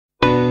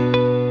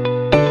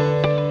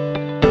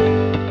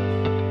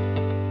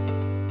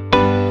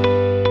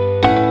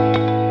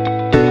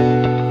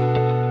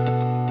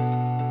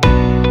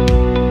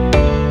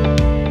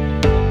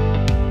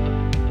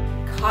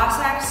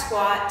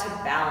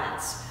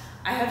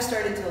I have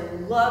started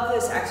to love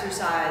this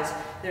exercise.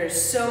 There's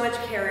so much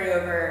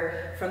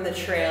carryover from the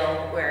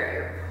trail where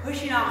you're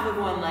pushing off with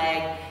one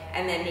leg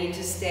and then need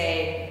to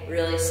stay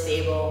really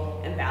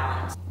stable and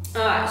balanced.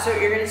 So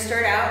you're gonna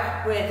start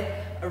out with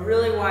a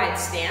really wide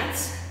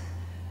stance.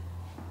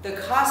 The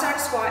Cossack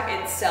squat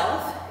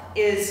itself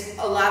is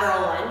a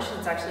lateral lunge.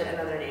 That's actually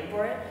another name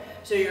for it.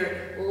 So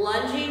you're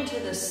lunging to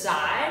the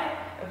side,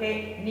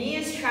 okay? Knee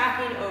is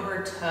tracking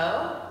over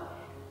toe.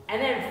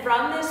 And then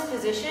from this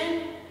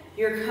position,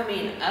 you're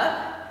coming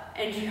up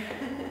and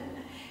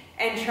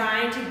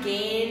trying to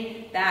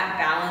gain that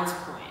balance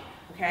point,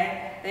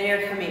 okay? Then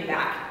you're coming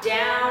back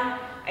down.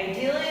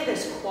 Ideally,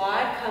 this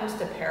quad comes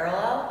to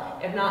parallel,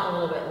 if not a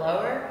little bit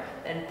lower,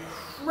 then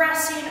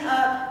pressing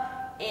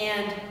up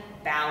and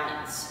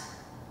balance,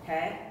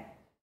 okay?